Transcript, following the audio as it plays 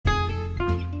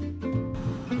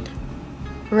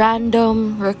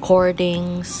Random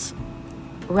recordings.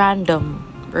 Random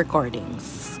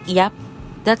recordings. Yep,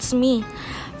 that's me,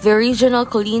 the original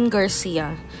Colleen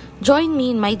Garcia. Join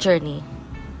me in my journey.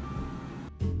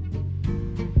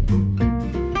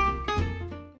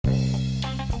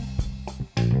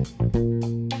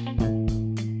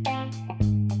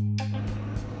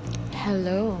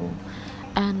 Hello,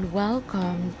 and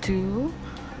welcome to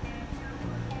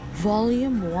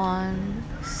Vol.1,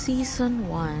 Season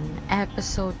 1,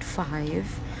 Episode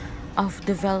 5 of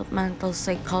Developmental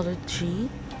Psychology,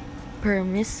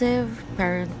 Permissive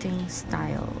Parenting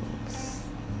Styles.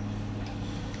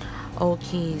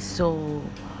 Okay, so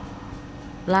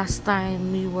last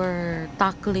time we were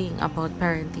tackling about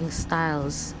parenting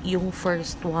styles, yung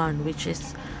first one, which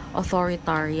is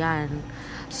authoritarian.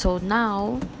 So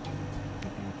now,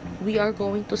 we are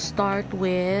going to start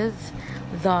with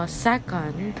the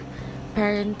second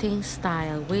parenting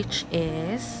style, which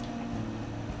is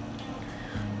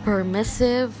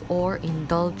permissive or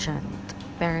indulgent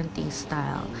parenting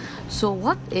style. So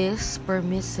what is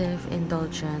permissive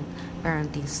indulgent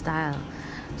parenting style?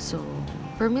 So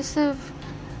permissive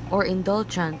or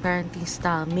indulgent parenting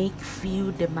style make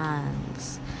few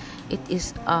demands. It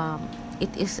is a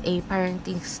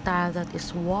parenting style that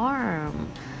is warm,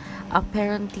 a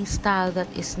parenting style that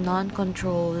is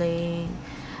non-controlling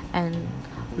and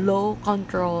low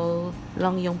control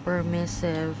lang yung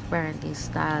permissive parenting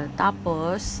style.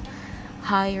 Tapos,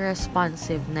 high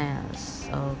responsiveness.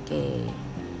 Okay.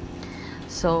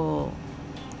 So,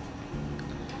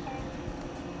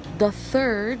 the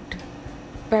third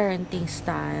parenting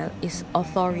style is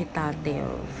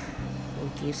authoritative.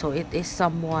 Okay, so it is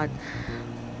somewhat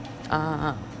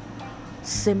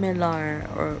similar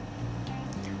or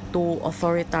to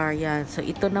authoritarian. So,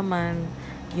 ito naman,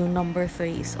 yung number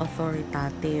 3 is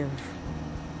authoritative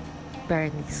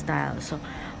parenting style. So,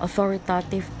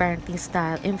 authoritative parenting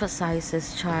style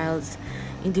emphasizes child's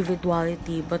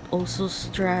individuality but also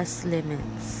stress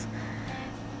limits.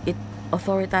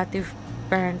 Authoritative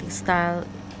parenting style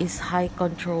is high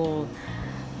control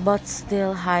but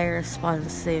still high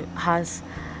responsive.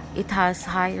 It has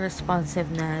high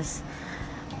responsiveness.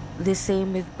 The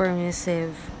same with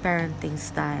permissive parenting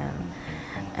style.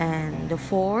 And the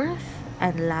fourth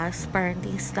and last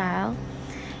parenting style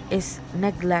is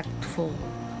neglectful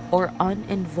or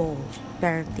uninvolved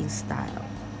parenting style.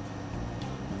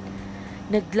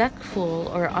 Neglectful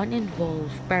or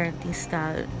uninvolved parenting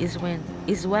style is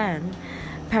when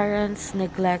parents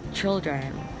neglect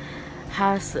children,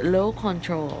 has low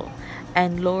control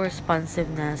and low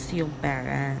responsiveness yung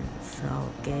parents.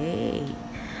 Okay.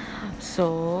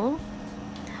 So,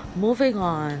 moving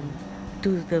on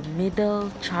to the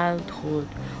middle childhood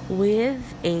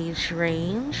with age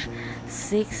range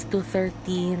 6 to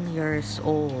 13 years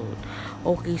old.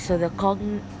 Okay, so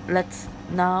let's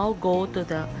now go to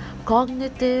the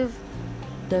cognitive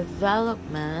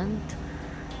development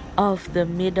of the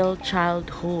middle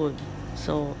childhood.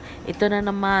 So, ito na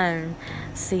naman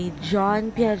si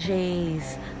John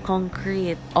Piaget's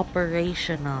concrete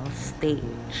operational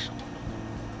stage.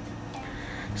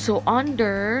 So,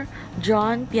 under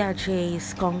John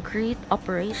Piaget's concrete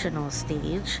operational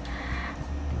stage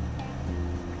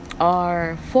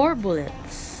are 4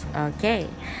 bullets. Okay.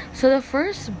 So, the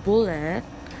first bullet,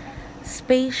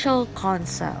 spatial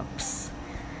concepts.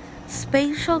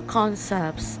 Spatial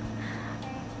concepts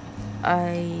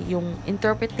ay yung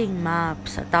interpreting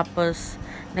maps tapos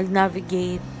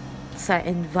nag-navigate sa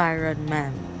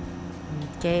environment.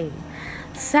 Okay.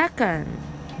 Second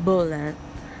bullet,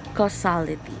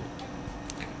 causality.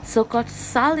 So,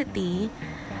 causality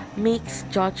makes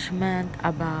judgment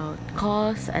about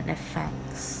cause and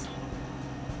effects.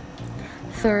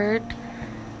 Third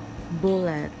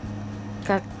bullet,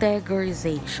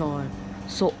 categorization.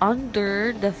 So,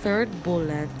 under the third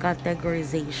bullet,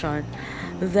 categorization,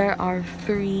 there are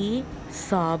 3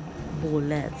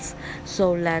 sub-bullets.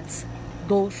 So, let's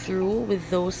go through with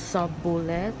those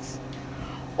sub-bullets.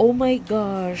 Oh my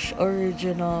gosh,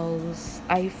 originals,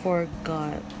 I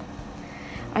forgot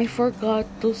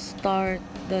to start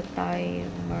the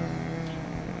timer.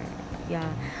 Yeah,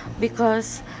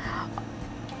 because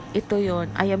ito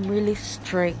yon, I am really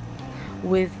strict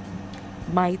with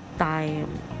my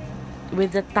time,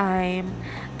 with the time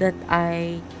that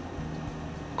I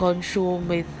consume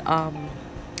with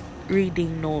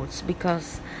reading notes,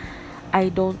 because I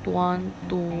don't want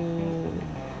to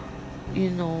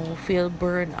feel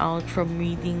burned out from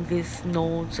reading these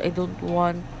notes. I don't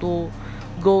want to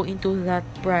go into that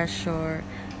pressure.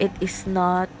 It is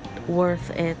not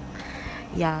worth it.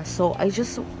 Yeah, so I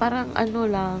just parang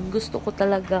gusto ko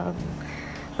talagang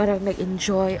parang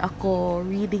nag-enjoy ako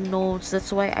reading notes.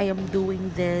 That's why I am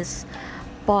doing this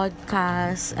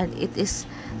podcast, and it is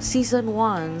season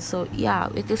 1. So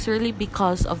yeah, it is really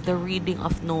because of the reading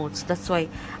of notes. That's why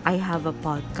I have a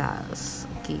podcast.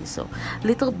 Okay, so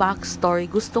little backstory.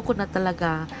 Gusto ko na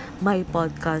talaga my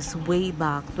podcast way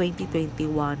back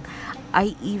 2021.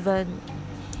 I even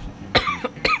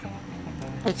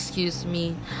excuse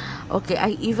me. Okay,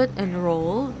 I even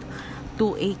enrolled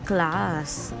to a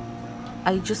class.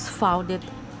 I just found it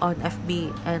on FB,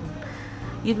 and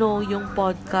yung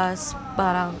podcast,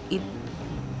 parang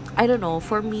I don't know,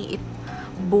 for me it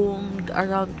boomed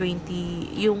around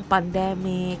 20, yung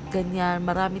pandemic, ganyan.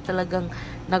 Marami talagang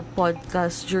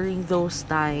nag-podcast during those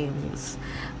times.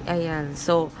 Ayan,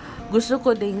 so gusto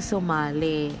ko ding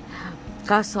sumali.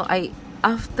 Kaso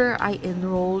after I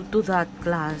enrolled to that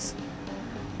class,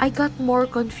 I got more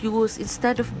confused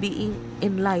instead of being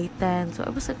enlightened. So I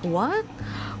was like, what?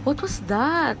 What was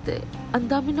that? Ang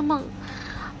dami namang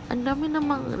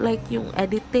like yung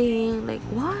editing, like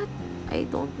what? I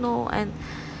don't know. And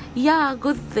yeah,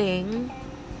 good thing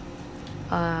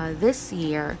this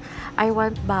year I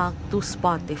went back to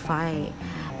Spotify,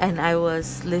 and I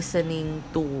was listening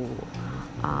to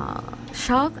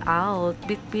shout out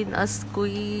between us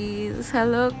queens.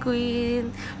 Hello,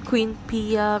 Queen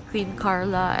Pia, Queen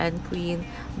Carla, and Queen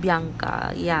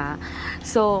Bianca. Yeah,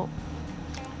 so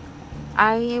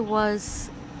I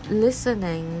was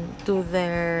listening to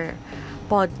their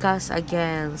podcast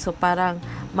again. So parang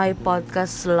my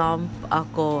podcast slump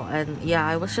ako, and yeah,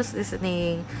 I was just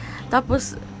listening.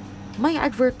 Tapos may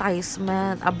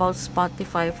advertisement about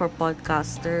Spotify for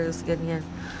podcasters, ganyan.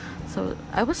 So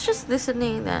I was just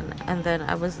listening then, and then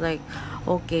I was like,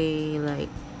 okay,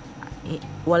 like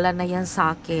wala na yan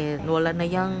sa akin, wala na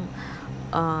yang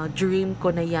dream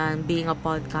ko na yan, being a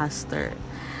podcaster.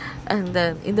 And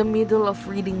then in the middle of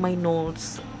reading my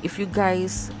notes, if you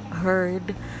guys heard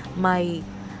my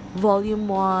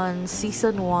Vol.1,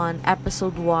 Season 1,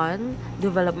 Episode 1,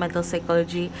 Developmental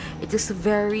Psychology, it is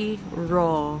very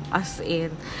raw. As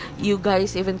in, you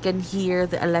guys even can hear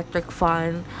the electric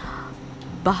fan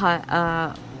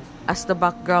as the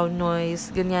background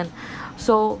noise, ganyan.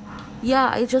 So,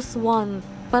 yeah, I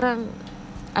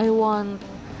want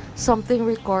something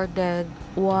recorded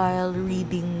while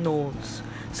reading notes,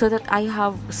 so that I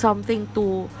have something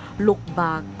to look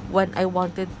back when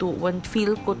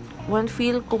feel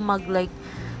ko mag like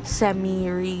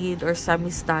semi-read or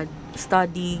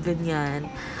semi-study, ganyan.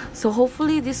 So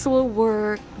hopefully this will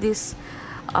work, this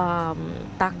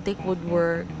tactic would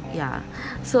work. Yeah,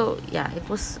 so yeah, it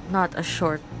was not a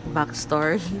short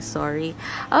backstory. Sorry.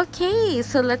 Okay,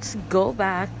 so let's go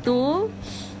back to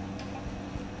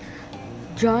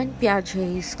John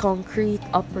Piaget's concrete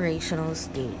operational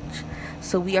stage.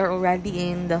 So we are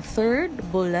already in the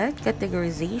third bullet,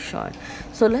 categorization.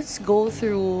 So let's go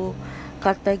through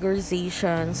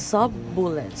categorization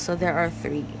sub-bullets. So there are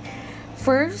 3.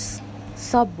 First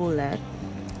sub-bullet,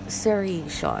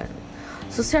 seriation.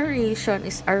 So seriation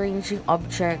is arranging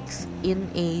objects in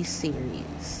a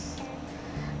series.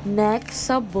 Next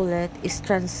sub-bullet is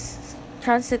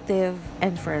transitive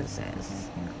inferences.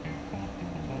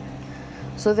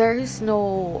 So there is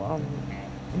no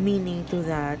meaning to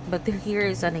that, but here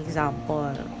is an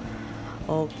example.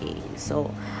 Okay,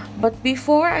 so but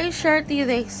before I share to you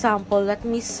the example, let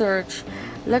me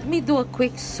do a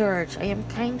quick search. I am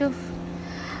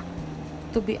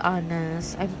to be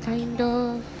honest, I'm kind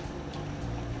of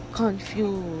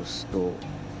confused too.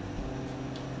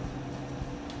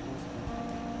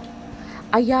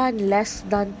 Ayan, less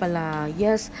than pala.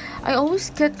 Yes, I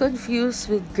always get confused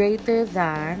with greater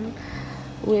than,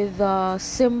 with the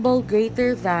symbol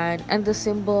greater than and the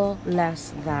symbol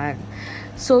less than.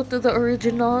 So to the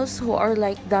originals who are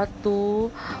like that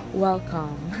too,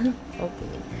 welcome.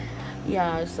 Okay.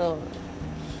 Yeah, so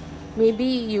maybe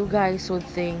you guys would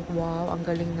think, wow, ang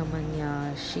galing naman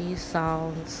niya. She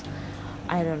sounds,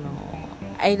 I don't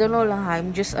know lang.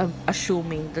 I'm just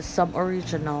assuming that some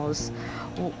original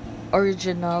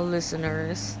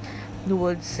listeners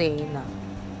would say na,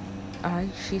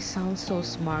 she sounds so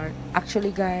smart.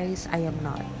 Actually, guys, I am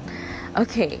not.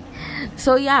 Okay.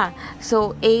 So, yeah.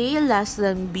 So, A less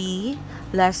than B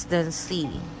less than C.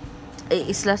 A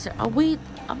is lesser. Oh, wait.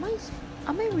 Am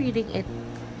I reading it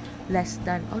less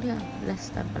than? Oh, yeah. Less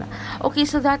than pala. Okay,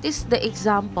 so that is the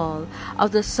example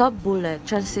of the sub-bullet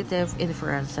transitive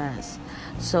inferences.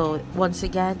 So, once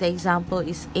again, the example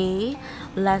is A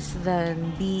less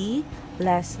than B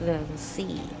less than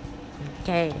C.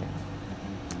 Okay.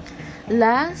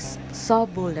 Last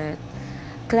sub-bullet,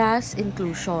 class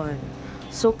inclusion.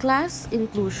 So class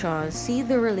inclusion, see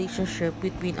the relationship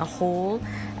between a whole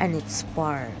and its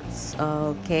parts.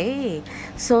 Okay,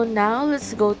 so now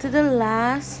let's go to the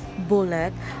last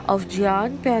bullet of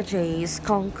Gian Piaget's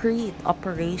concrete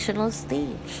operational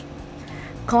stage.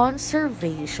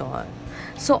 Conservation.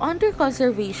 So under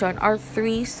conservation are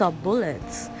three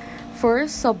sub-bullets.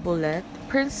 First sub-bullet,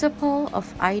 principle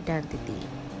of identity.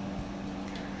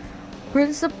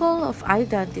 Principle of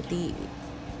identity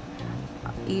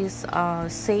is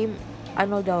same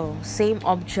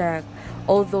object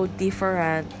although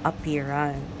different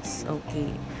appearance. Okay.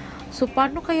 So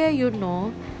paano kaya yun,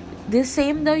 no? The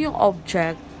same daw yung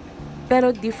object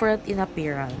pero different in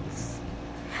appearance.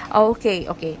 Okay.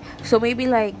 So maybe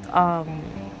like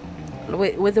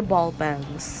with the ball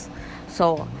pens.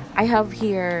 So I have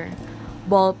here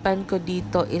ball pen ko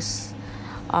dito is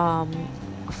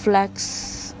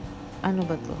Flex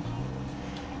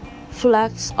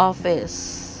Flex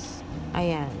Office.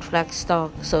 Ayan, Flex Stock.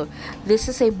 So, this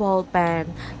is a ball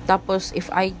pen. Tapos, if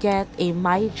I get a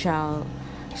My Gel,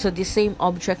 so the same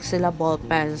object sila ball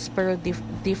pens, pero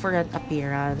different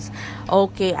appearance.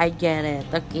 Okay, I get it.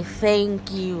 Okay, thank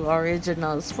you,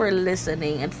 Originals, for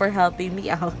listening and for helping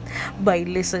me out by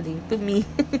listening to me.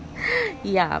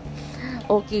 Yeah.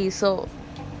 Okay, so,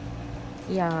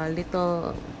 yeah,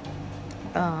 little,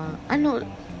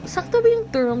 sakto ba yung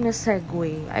term na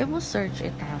segue? I will search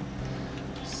it out.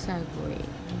 Segue.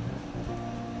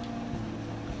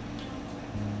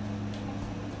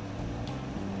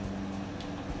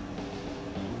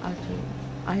 Actually,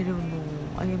 I don't know.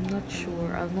 I am not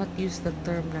sure. I'll not use the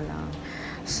term na lang.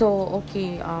 So,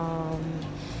 okay.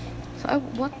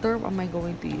 What term am I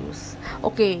going to use?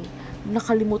 Okay.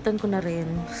 Nakalimutan ko na rin.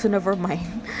 So, never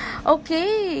mind.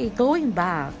 Okay. Going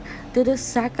back to the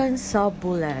second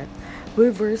sub-bullet.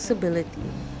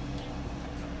 Reversibility.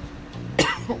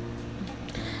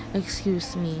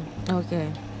 Excuse me.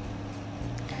 Okay.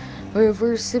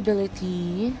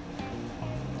 Reversibility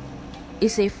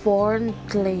is a formed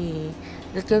clay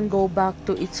that can go back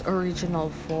to its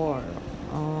original form.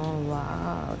 Oh,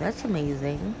 wow. That's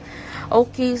amazing.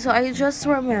 Okay, so I just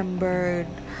remembered.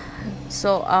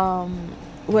 So,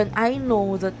 when I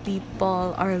know that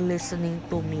people are listening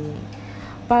to me,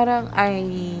 parang I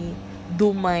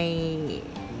do my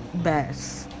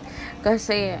best.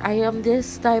 Kasi I am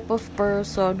this type of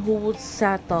person who would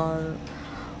settle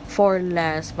for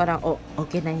less. Parang, oh,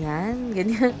 okay na yan.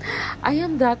 Ganyan. I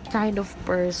am that kind of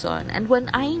person. And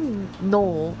when I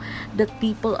know that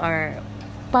people are,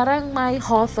 parang may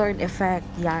Hawthorne effect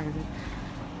yan.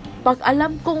 Pag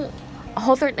alam kong,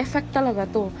 Hawthorne effect talaga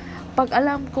to. Pag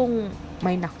alam kong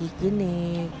may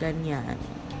nakikinig, ganyan.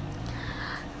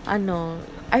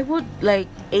 I would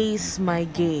like ace my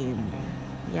game.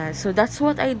 Yeah, so that's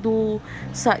what I do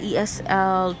sa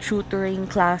ESL tutoring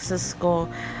classes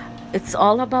ko. It's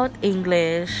all about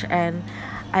English and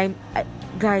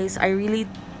guys, I really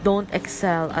don't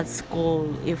excel at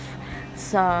school if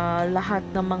sa lahat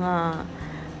ng mga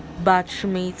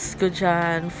batchmates ko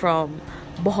dyan from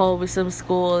Bohol Wisdom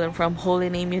School and from Holy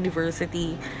Name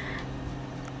University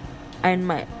and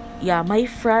my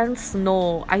friends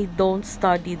know I don't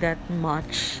study that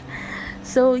much.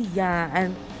 So yeah,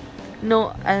 and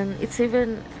it's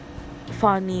even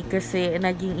funny kasi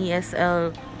naging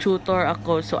ESL tutor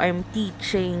ako. So I'm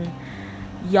teaching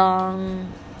young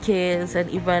kids and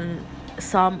even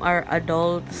some are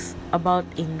adults about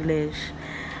English.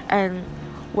 And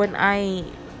when I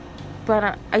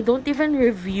don't even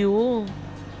review.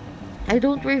 I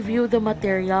don't review the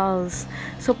materials.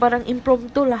 So parang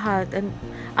impromptu lahat. And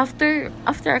after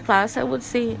a class, I would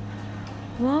say,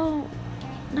 wow,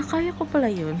 nakaya ko pala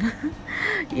yun.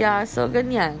 Yeah, so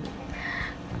ganyan.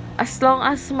 As long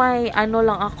as may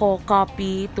lang ako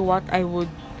copy to what I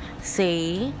would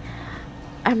say,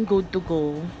 I'm good to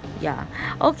go. Yeah.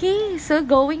 Okay, so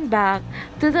going back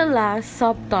to the last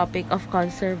subtopic of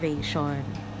conservation.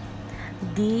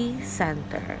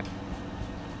 Decenter.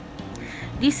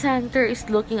 Decenter is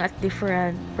looking at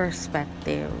different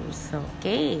perspectives.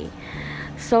 Okay.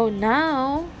 So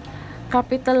now,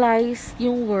 capitalize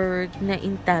yung word na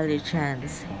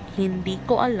intelligence. Hindi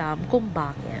ko alam kung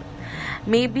bakit.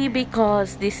 Maybe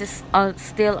because this is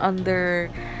still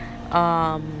under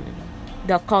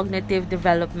the cognitive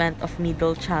development of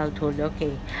middle childhood.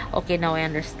 Okay, now I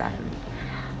understand.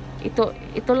 Ito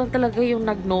lang talaga yung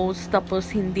nag-notes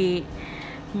tapos hindi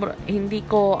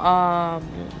ko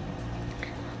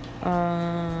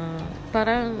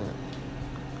parang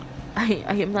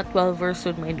I am not well versed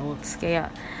with my notes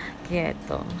kaya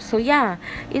ito. So yeah,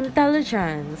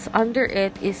 intelligence, under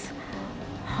it is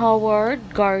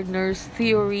Howard Gardner's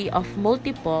theory of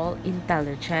multiple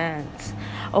intelligence.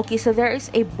 Okay, so there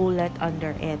is a bullet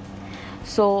under it.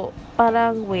 So,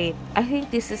 parang wait, I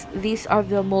think these are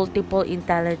the multiple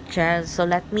intelligence. So,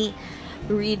 let me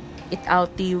read it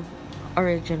out to you,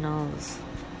 originals.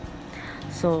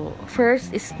 So,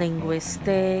 first is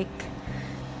linguistic.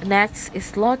 Next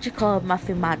is logical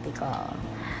mathematical.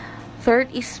 Third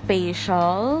is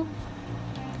spatial.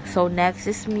 So next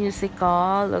is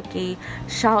musical. Okay,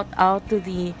 shout out to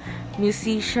the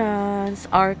musicians,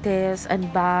 artists,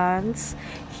 and bands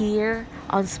here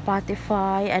on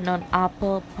Spotify and on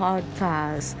Apple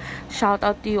Podcasts. Shout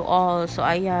out to you all. So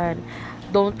ayan,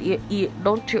 don't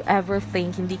you ever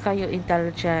think hindi kayo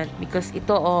intelligent, because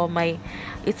ito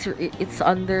it's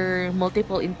under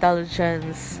multiple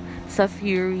intelligence sa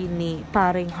theory ni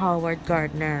paring Howard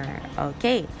Gardner.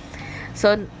 Okay.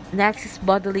 So next is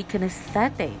bodily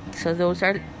kinesthetic. So those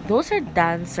are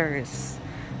dancers.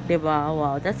 'Di ba?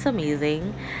 Wow, that's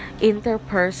amazing.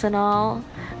 Interpersonal.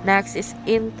 Next is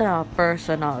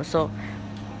intrapersonal. So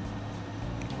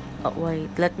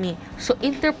So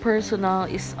interpersonal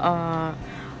is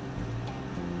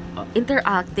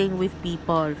interacting with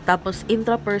people. Tapos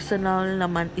intrapersonal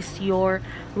naman is your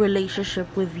relationship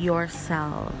with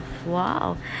yourself.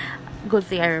 Wow. Good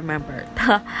thing I remembered.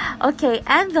 Okay,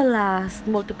 and the last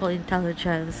multiple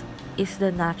intelligence is the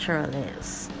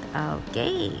naturalist.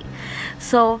 Okay.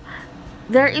 So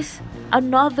there is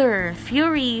another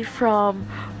theory from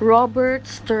Robert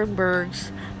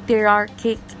Sternberg's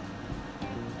hierarchic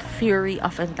theory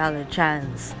of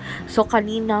intelligence. So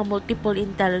kanina multiple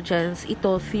intelligence,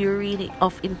 ito theory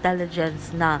of intelligence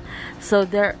na. So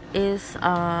there is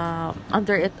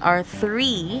under it are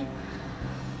 3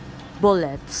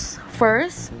 bullets.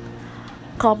 First,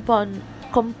 componential.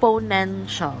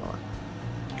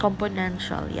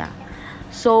 Yeah.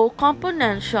 So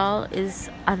componential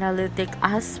is analytic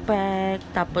aspect,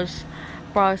 tapos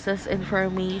process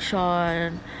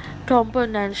information.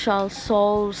 Componential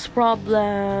solves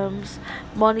problems,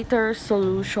 monitors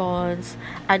solutions,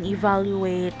 and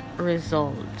evaluate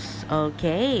results.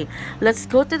 Okay, let's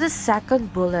go to the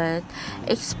second bullet,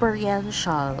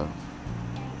 experiential.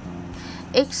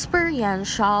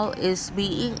 Experiential is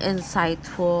being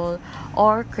insightful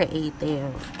or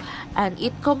creative, and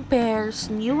it compares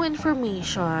new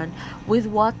information with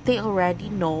what they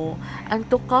already know and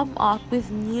to come up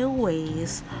with new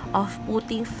ways of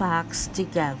putting facts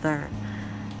together.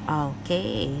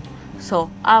 Okay.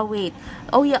 So, wait.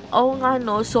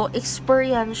 So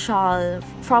experiential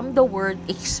from the word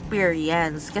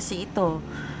experience, kasi ito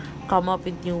come up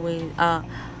with new ways.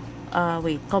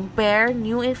 Compare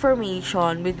new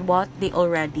information with what they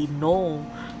already know.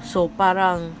 So,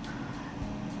 parang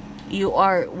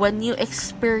when you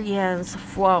experience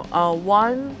from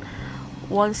one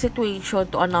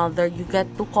situation to another, you get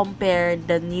to compare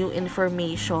the new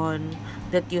information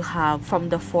that you have from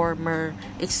the former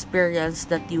experience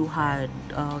that you had.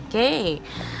 Okay.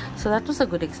 So that was a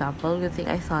good example. Good thing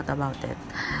I thought about it.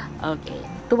 Okay.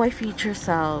 To my future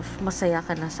self, masaya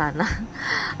ka na sana.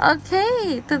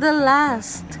 Okay. To the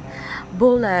last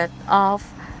bullet of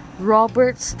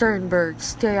Robert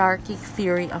Sternberg's hierarchic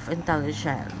theory of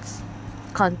intelligence.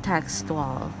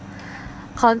 Contextual.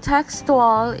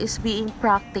 Contextual is being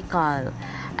practical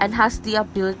and has the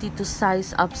ability to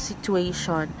size up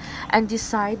situation and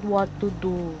decide what to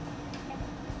do.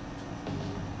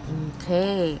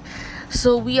 Okay.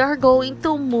 So we are going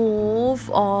to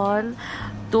move on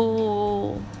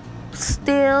to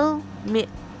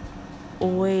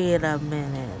wait a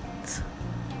minute.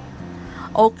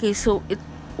 Okay, so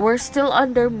we're still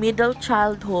under middle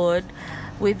childhood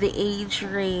with the age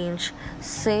range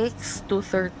 6 to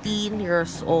 13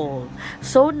 years old.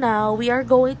 So now we are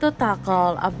going to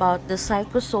tackle about the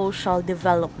psychosocial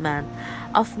development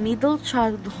of middle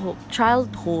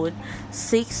childhood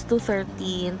 6 to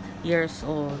 13 years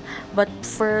old. But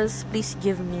first, please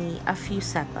give me a few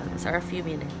seconds or a few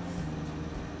minutes.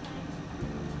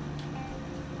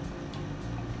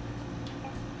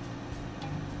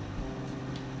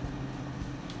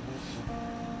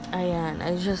 Ayan,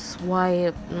 I just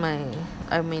wiped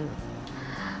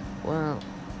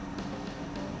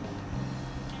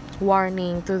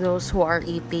warning to those who are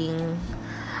eating.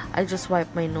 I just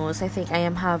wiped my nose. I think I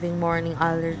am having morning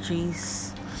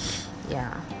allergies.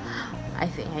 Yeah,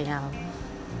 I think I am.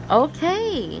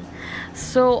 Okay.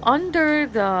 So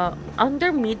under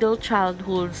middle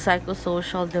childhood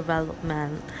psychosocial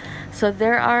development, so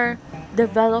there are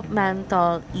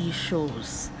developmental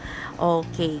issues.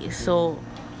 Okay, so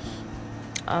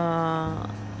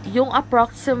yung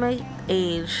approximate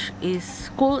age is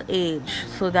school age,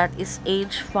 so that is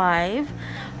age 5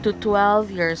 to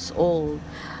 12 years old.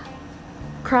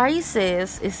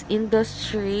 Crisis is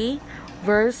industry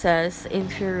versus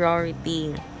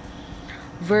inferiority.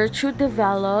 Virtue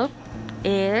developed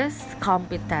is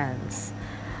competence.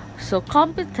 So,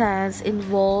 competence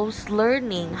involves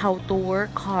learning how to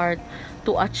work hard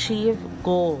to achieve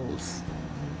goals.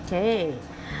 Okay.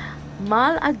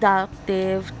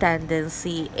 Maladaptive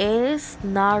tendency is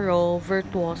narrow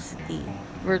virtuosity.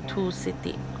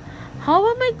 Virtuosity. How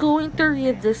am I going to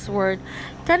read this word?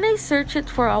 Can I search it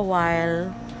for a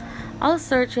while? I'll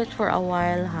search it for a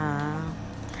while, ha.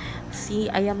 See,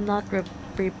 I am not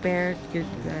prepared, you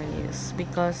guys,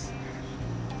 because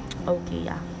okay,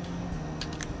 yeah.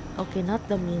 Okay, not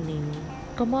the meaning.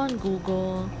 Come on,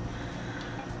 Google.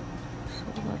 So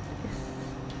what is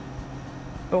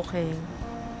okay?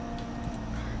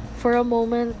 For a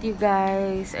moment, you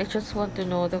guys, I just want to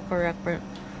know the correct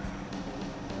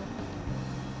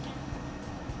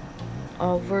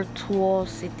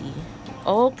virtuosity.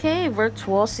 Okay,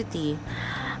 virtuosity.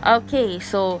 Okay,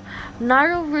 so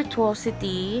narrow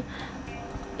virtuosity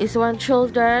is when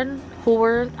children who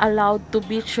weren't allowed to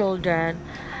be children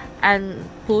and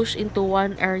pushed into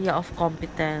one area of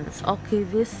competence. Okay,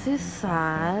 this is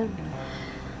sad.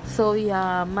 So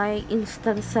yeah, may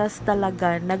instances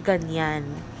talaga na ganyan.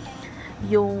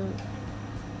 Yung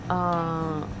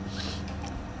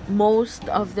most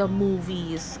of the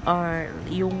movies are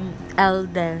yung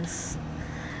eldest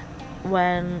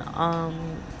when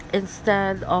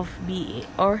instead of being,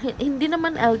 or hindi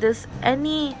naman eldest,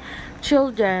 any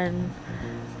children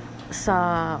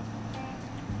sa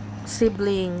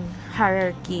sibling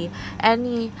hierarchy,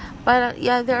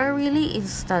 yeah, there are really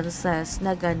instances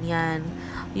na ganyan,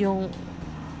 yung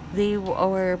they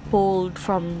were pulled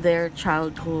from their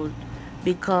childhood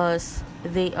because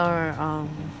they are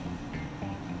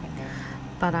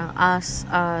parang as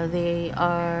they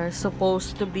are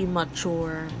supposed to be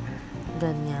mature,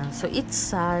 ganyan. So it's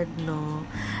sad, no?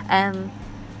 And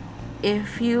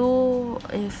if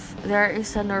there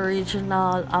is an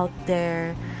original out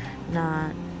there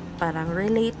na parang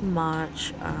relate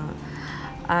much,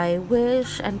 I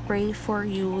wish and pray for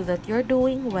you that you're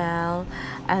doing well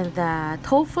and that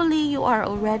hopefully you are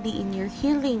already in your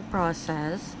healing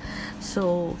process.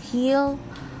 So heal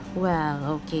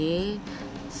well, okay?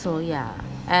 So yeah.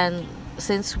 And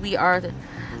since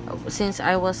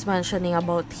I was mentioning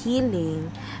about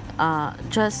healing,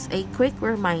 just a quick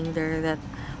reminder that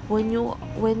when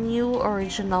you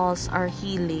originals are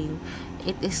healing,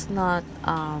 it is not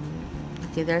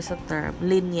okay, there's a term,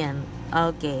 lenient.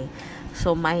 Okay.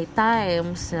 So my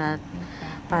times that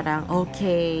parang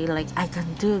okay, like I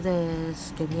can do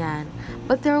this, ganyan.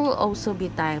 But there will also be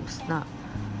times na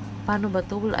paano ba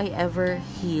to? Will I ever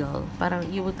heal?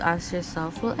 Parang you would ask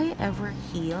yourself, will I ever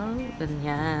heal?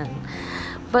 Ganyan.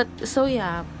 But, so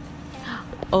yeah.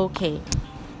 Okay.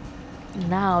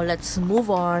 Now, let's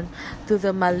move on to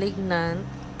the malignant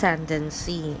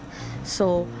tendency.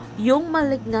 So, yung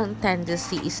malignant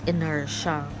tendency is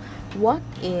inertia. What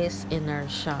is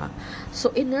inertia?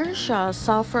 So, inertia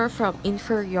suffer from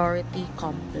inferiority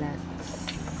complex.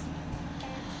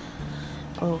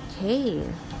 Okay.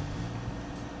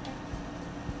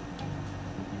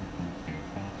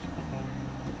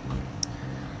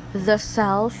 The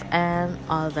self and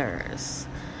others.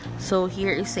 So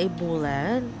here is a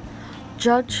bullet.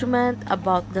 Judgment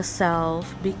about the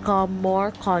self become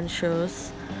more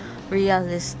conscious,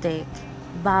 realistic,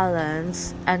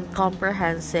 balanced, and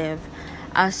comprehensive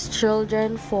as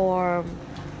children form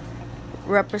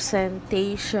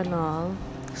representational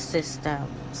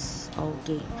systems.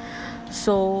 Okay.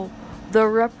 So the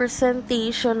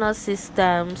representational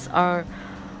systems are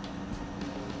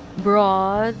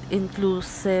broad,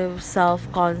 inclusive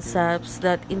self-concepts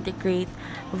that integrate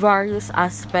various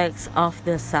aspects of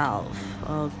the self.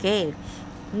 Okay.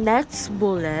 Next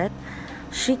bullet,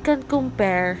 she can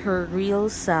compare her real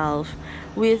self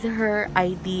with her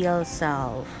ideal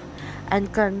self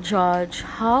and can judge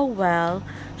how well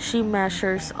she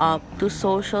measures up to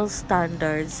social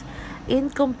standards in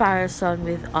comparison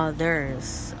with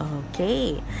others.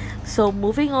 Okay. So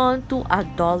moving on to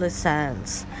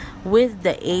adolescence, with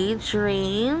the age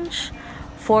range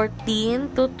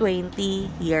 14 to 20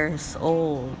 years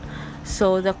old.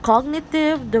 So the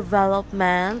cognitive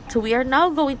development, we are now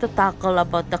going to tackle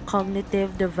about the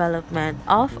cognitive development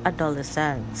of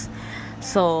adolescents.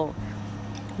 So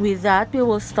with that, we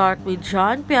will start with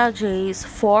John Piaget's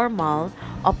formal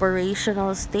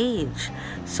operational stage.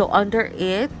 So under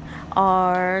it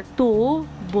are two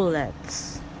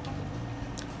bullets.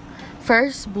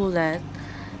 First bullet,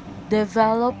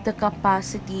 develop the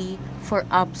capacity for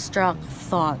abstract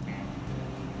thought.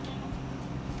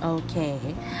 Okay.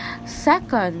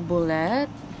 Second bullet,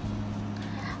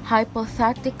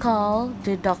 hypothetical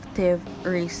deductive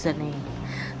reasoning.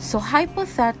 So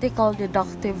hypothetical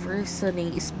deductive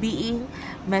reasoning is being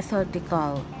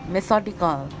methodical,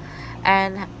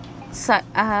 and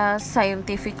a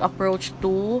scientific approach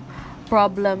to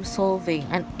problem solving,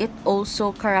 and it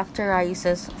also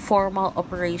characterizes formal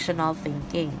operational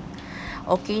thinking.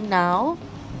 Okay, now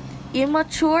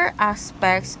immature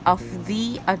aspects of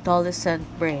the adolescent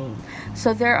brain.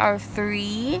 So there are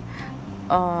three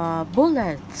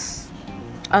bullets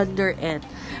under it.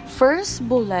 First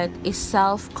bullet is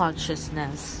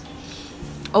self-consciousness.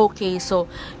 Okay,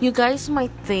 so you guys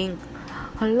might think,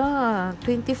 hala,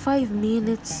 25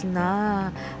 minutes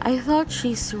na. I thought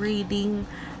she's reading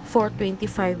for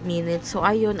 25 minutes. So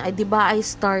ayun, diba I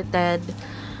started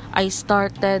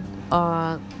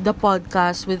the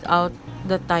podcast without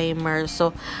the timer.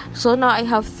 So now I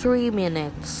have 3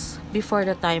 minutes before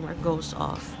the timer goes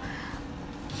off.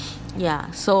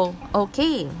 Yeah, so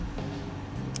okay.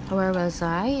 Where was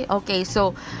I? Okay,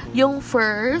 so yung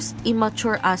first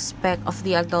immature aspect of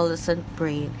the adolescent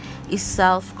brain is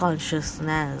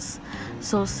self-consciousness.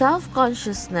 So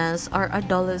self-consciousness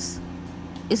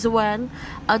is when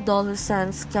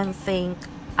adolescents can think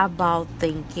about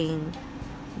thinking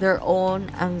their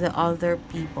own and the other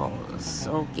people's.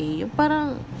 Okay, yung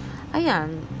parang,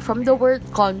 ayan, from the word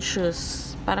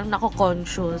conscious, parang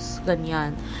nako-conscious,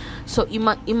 ganyan. So,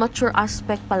 immature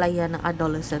aspect pala yan ng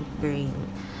adolescent brain.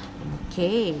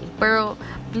 Okay, pero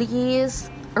please,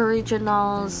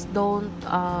 originals, don't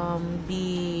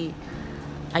be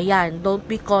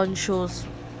conscious.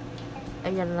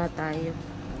 Ayan na tayo.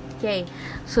 Okay,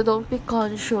 so don't be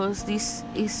conscious. This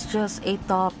is just a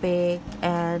topic,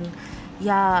 and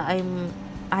yeah,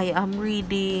 I am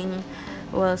reading.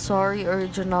 Well, sorry,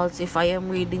 originals, if I am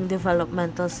reading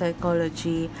developmental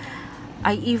psychology.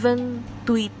 I even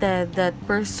tweeted that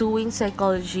pursuing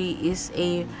psychology is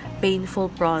a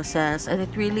painful process, and it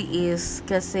really is,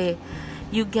 kasi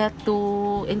you get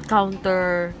to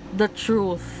encounter the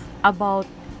truth about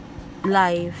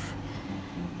life,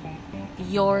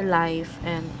 your life,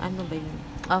 and ano ba yun?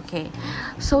 Okay,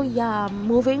 so yeah,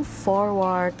 moving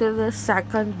forward to the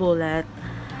second bullet,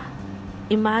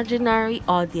 imaginary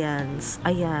audience.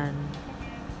 Ayan,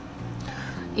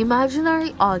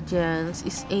 imaginary audience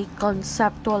is a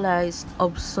conceptualized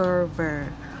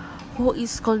observer who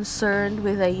is concerned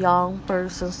with a young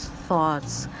person's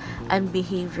thoughts and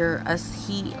behavior as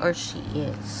he or she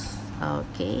is.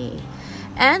 Okay.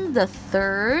 And the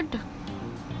third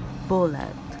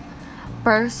bullet,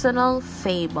 personal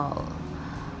fable.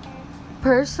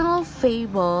 Personal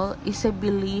fable is a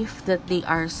belief that they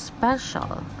are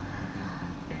special,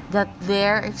 that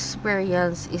their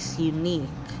experience is unique,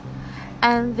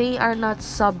 and they are not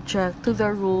subject to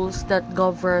the rules that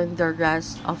govern the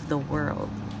rest of the world.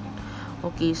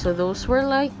 Okay, so those were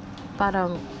like,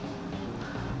 parang,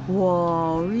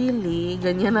 wow, really?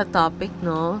 Ganyan na topic,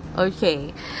 no?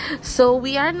 Okay, so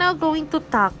we are now going to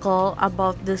tackle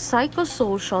about the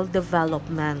psychosocial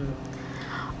development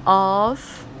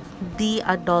of the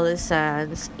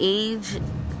adolescents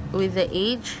with the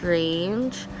age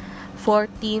range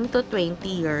 14 to 20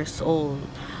 years old.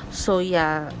 So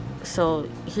yeah, so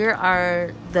here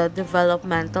are the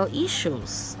developmental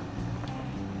issues.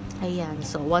 Ayan,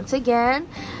 so once again,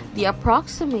 the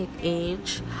approximate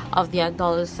age of the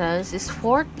adolescents is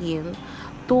 14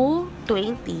 to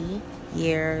 20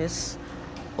 years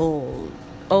old.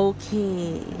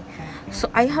 Okay, so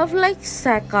I have like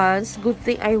seconds. Good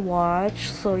thing I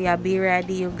watched. So yeah, be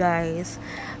ready, you guys.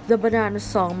 The banana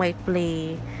song might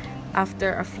play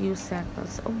after a few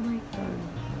seconds. Oh my god,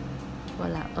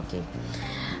 wala. Okay,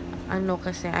 ano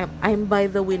kasi, I'm by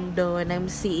the window and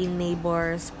I'm seeing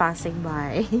neighbors passing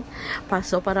by.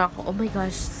 Paso, para ako, oh my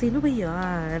gosh, sino ba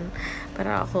yan?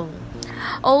 Para ako,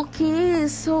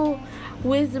 okay, so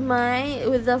with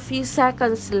a few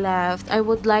seconds left, I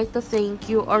would like to thank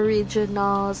you,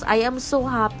 originals. I am so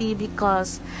happy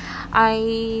because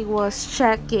I was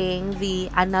checking the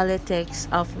analytics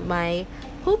of my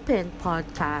Pupin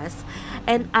podcast,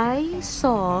 and I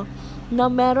saw na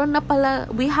meron na pala,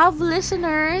 we have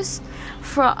listeners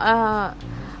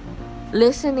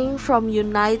listening from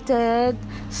United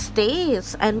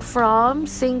States and from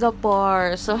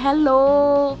Singapore. So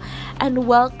hello and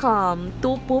welcome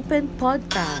to Pupin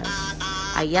Podcast.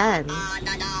 Ayan.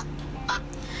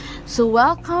 So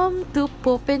welcome to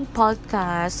Pupin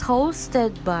Podcast,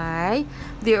 hosted by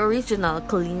the original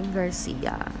Colleen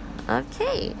Garcia.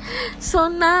 Okay, so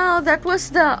now that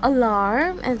was the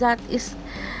alarm, and that is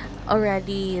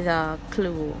already the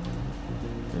clue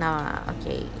na,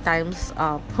 okay, time's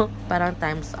up. Parang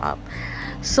time's up.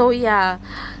 So yeah,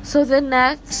 so the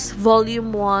next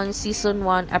Volume 1 Season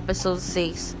 1 Episode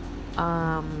 6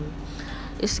 um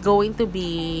is going to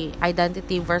be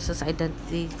identity versus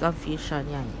identity confusion.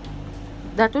 Yeah,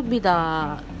 that would be the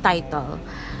title.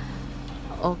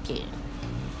 Okay,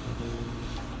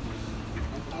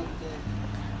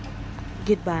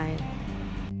 goodbye.